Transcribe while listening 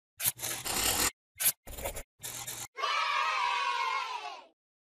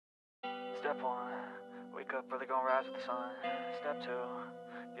Step 1, wake up early, gonna rise with the sun. Step 2,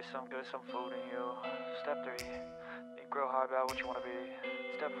 get some good, some food in you. Step 3, think real hard about what you wanna be.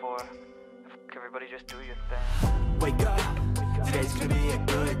 Step 4, everybody just do your thing. Wake up, today's gonna be a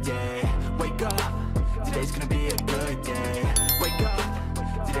good day. Wake up, today's gonna be a good day. Wake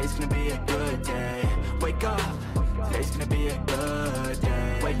up, today's gonna be a good day. Wake up, today's gonna be a good day.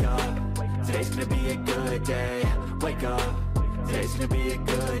 Wake up, today's gonna be a good day. Wake up, today's gonna be a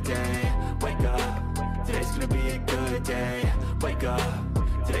good day. Wake up, today's gonna be a good day. Wake up,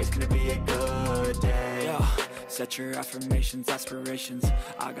 today's gonna be a good day. Yo, set your affirmations, aspirations.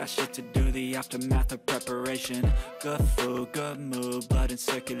 I got shit to do, the aftermath of preparation. Good food, good mood, blood in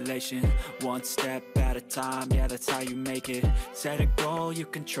circulation. One step at a time, yeah, that's how you make it. Set a goal you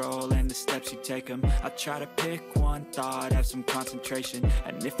control and the steps you take them. I try to pick one thought, have some concentration.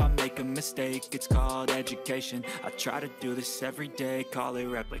 And if I make a mistake, it's called education. I try to do this every day, call it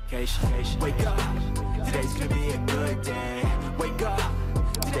replication. Wake up, today's gonna be a good day. Wake up,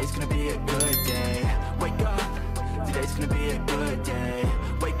 today's gonna be a good day. Wake up, today's gonna be a good day.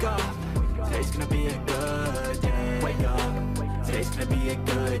 Wake up, today's gonna be a good day. Wake up, today's gonna be a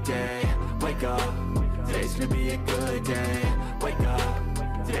good day. Wake up, today's gonna be a good day. Wake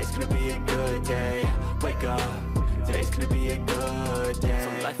up, today's gonna be a good day. Wake up, today's gonna be a good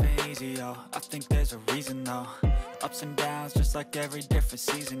day. So life ain't easy, yo, I think there's a reason though. Ups and downs, just like every different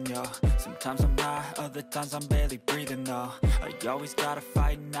season, yo. Sometimes I'm high, other times I'm barely breathing, though. I always gotta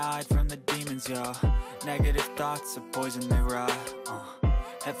fight and hide from the demons, yo. Negative thoughts are poison, they rot.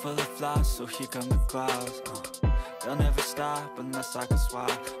 Head full of flies, so here come the clouds. They'll never stop unless I can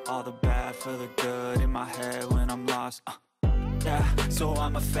swap all the bad for the good in my head when I'm lost. Yeah, so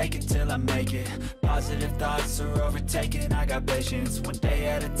I'ma fake it till I make it. Positive thoughts are overtaken, I got patience. One day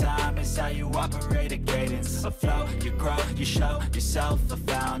at a time is how you operate a cadence. A flow, you grow, you show yourself a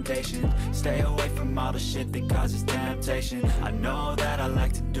foundation. Stay away from all the shit that causes temptation. I know that I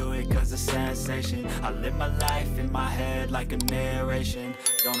like to do it cause it's sensation. I live my life in my head like a narration.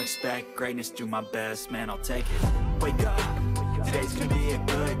 Don't expect greatness, do my best, man, I'll take it. Wake up, today's gonna be a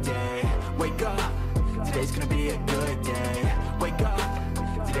good day. Wake up, today's gonna be a good day. Wake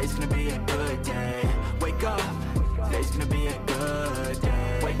up, today's gonna be a good day. Wake up, today's gonna be a good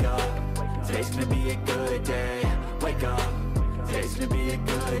day. Wake up, today's gonna be a good day. Wake up, today's gonna be a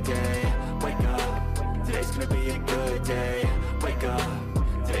good day. Wake up, today's gonna be a good day. Wake up,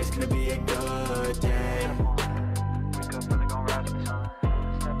 today's gonna be a good day. Wake up early, gonna rise with the sun.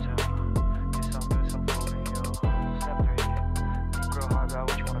 Step 2, get some good, some food in you. Step 3, think real hard about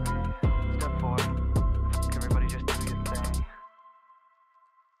what you wanna be. Step 4, everybody just do your thing.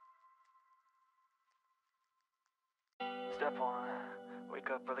 Step 1, wake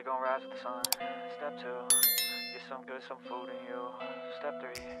up early, gonna rise with the sun. Step 2, get some good, some food in you. Step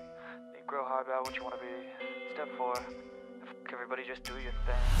 3, think real hard about what you wanna be. Step 4, everybody just do your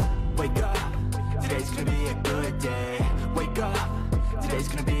thing. Wake up, today's gonna be a good day. Wake up, today's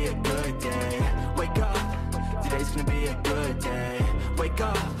gonna be a good day. Wake up, today's gonna be a good day. Wake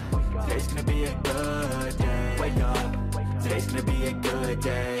up, today's gonna be a good day. Wake up, today's gonna be a good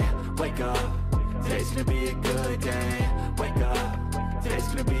day. Wake up, today's gonna be a good day. Wake up, today's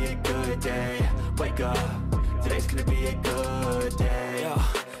gonna be a good day. Wake up, today's gonna be a good day. Yo,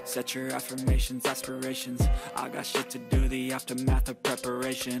 set your affirmations, aspirations. I got shit to do, the aftermath of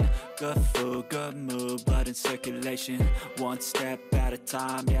preparation. Good food, good mood, blood in circulation. One step at a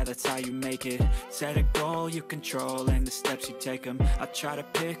time, yeah, that's how you make it. Set a goal you control and the steps you take them. I try to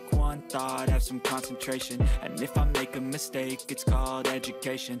pick one thought, have some concentration. And if I make a mistake, it's called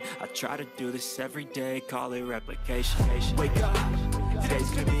education. I try to do this every day, call it replication. Wake up, today's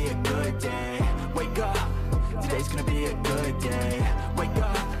gonna be a good day. Wake up, today's gonna be a good day. Wake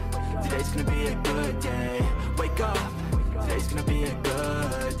up, today's gonna be a good day. Wake up, today's gonna be a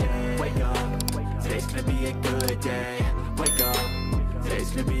good day. Wake up, today's gonna be a good day. Wake up, today's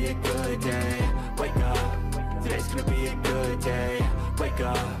gonna be a good day. Wake up, today's gonna be a good day. Wake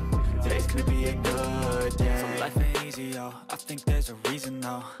up, today's gonna be a good day. So life ain't easy, yo, I think there's a reason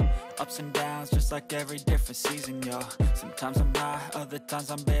though. Ups and downs, just like every different season, yo. Sometimes I'm high, other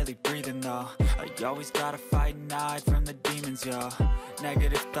times I'm barely breathing, though. I always gotta fight and hide from the demons, yo.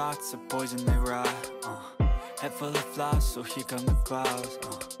 Negative thoughts are poison, they rot. Head full of flies, so here come the clouds.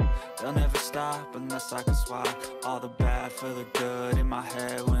 They'll never stop unless I can swap all the bad for the good in my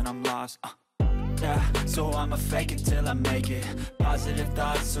head when I'm lost. Yeah, so I'ma fake it till I make it. Positive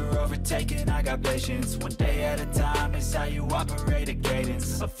thoughts are overtaken, I got patience. One day at a time is how you operate a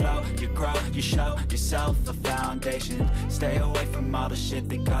cadence. A flow, you grow, you show yourself a foundation. Stay away from all the shit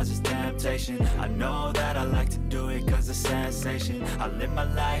that causes temptation. I know that I like to do it cause it's sensation. I live my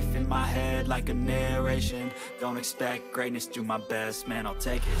life in my head like a narration. Don't expect greatness, do my best, man, I'll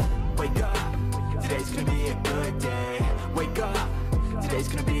take it. Wake up, today's gonna be a good day. Wake up, today's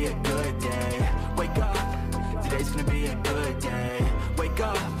gonna be a good day. Wake up, today's gonna be a good day. Wake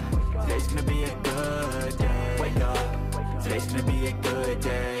up, today's gonna be a good day. Wake up, today's gonna be a good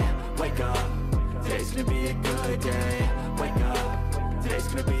day. Wake up, today's gonna be a good day. Wake up, today's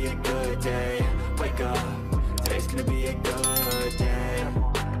gonna be a good day. Wake up, today's gonna be a good day.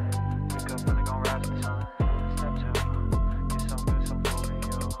 Wake up, really gon' rise with the sun. Step 2, get some good, some food in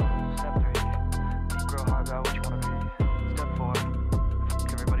you. Step 3, think real hard about what you wanna be. Step 4,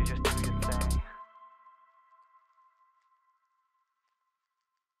 everybody just do your thing.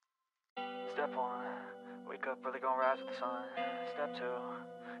 Step 1, wake up, really gon' rise with the sun. Step 2,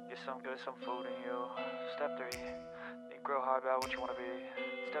 get some good, some food in you. Step 3, think real hard about what you wanna be.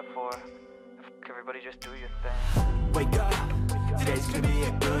 Step 4, everybody just do your thing. Wake up, today's gonna be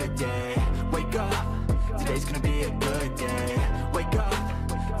a good day. Wake up, today's gonna be a good day. Wake up,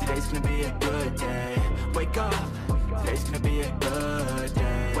 today's gonna be a good day. Wake up, today's gonna be a good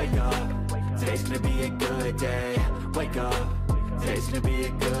day. Wake up, today's gonna be a good day. Wake up, today's gonna be a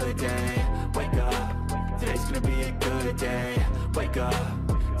good day. Wake up, today's gonna be a good day. Wake up,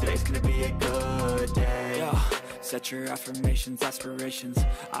 today's gonna be a good day. Yo. Set your affirmations, aspirations.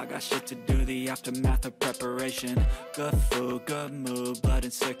 I got shit to do, the aftermath of preparation. Good food, good mood, blood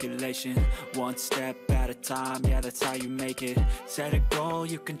in circulation. One step at a time, yeah, that's how you make it. Set a goal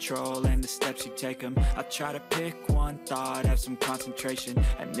you control and the steps you take them. I try to pick one thought, have some concentration.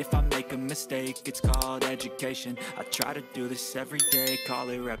 And if I make a mistake, it's called education. I try to do this every day, call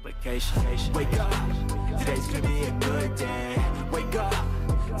it replication. Wake up, today's gonna be a good day. Wake up,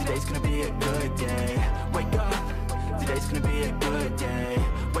 today's gonna be a good day. Wake up, today's gonna be a good day.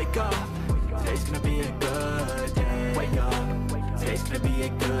 Wake up, today's gonna be a good day. Wake up, today's gonna be a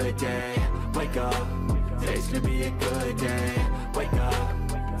good day. Wake up, today's gonna be a good day. Wake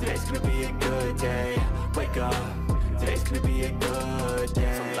up, today's gonna be a good day. Wake up, today's gonna be a good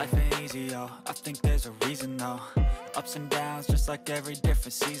day. So life ain't easy, yo, I think there's a reason though. Ups and downs, just like every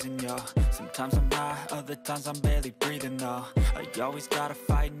different season, yo. Sometimes I'm high, other times I'm barely breathing, though. I always gotta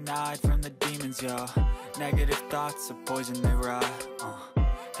fight and hide from the demons, yo. Negative thoughts are poison, they rot.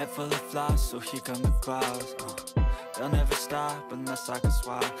 Head full of flies, so here come the clouds. They'll never stop unless I can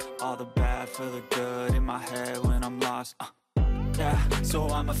swap all the bad for the good in my head when I'm lost. Yeah, so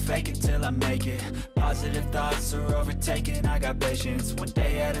I'ma fake it till I make it. Positive thoughts are overtaken, I got patience. One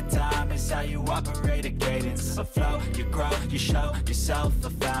day at a time is how you operate a cadence. A flow, you grow, you show yourself a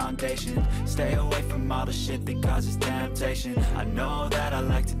foundation. Stay away from all the shit that causes temptation. I know that I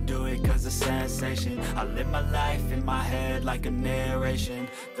like to do it cause it's sensation. I live my life in my head like a narration.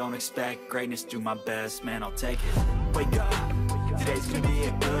 Don't expect greatness, do my best, man, I'll take it. Wake up, today's gonna be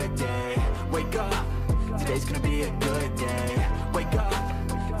a good day. Wake up, today's gonna be a good day. Wake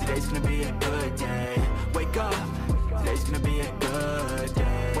up, today's gonna be a good day. Wake up, today's gonna be a good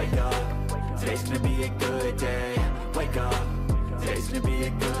day. Wake up, today's gonna be a good day. Wake up, today's gonna be a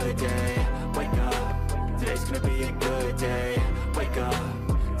good day. Wake up, today's gonna be a good day. Wake up,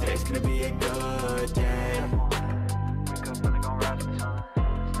 today's gonna be a good day.